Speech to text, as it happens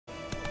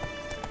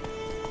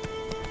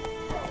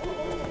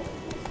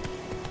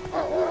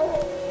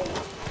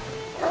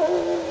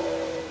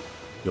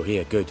You're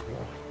here, good.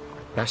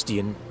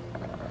 Bastion...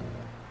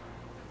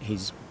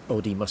 His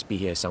body must be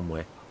here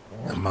somewhere.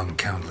 Among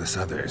countless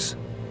others.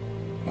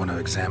 Want to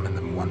examine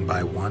them one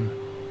by one?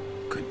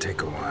 Could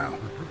take a while.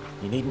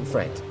 You needn't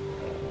fret.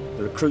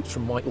 The recruits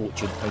from White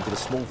Orchard painted a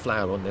small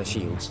flower on their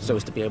shields so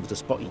as to be able to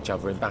spot each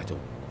other in battle.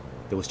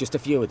 There was just a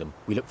few of them.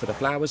 We look for the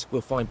flowers,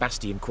 we'll find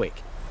Bastion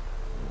quick.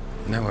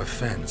 No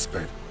offense,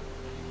 but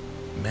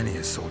many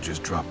a soldier's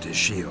dropped his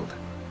shield.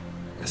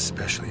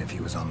 Especially if he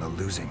was on the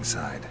losing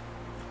side.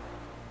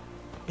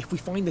 If we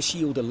find the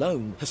shield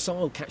alone, Hassan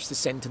will catch the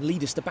scent and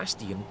lead us to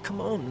Bastion. Come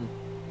on.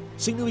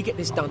 Sooner we get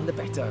this done, the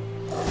better.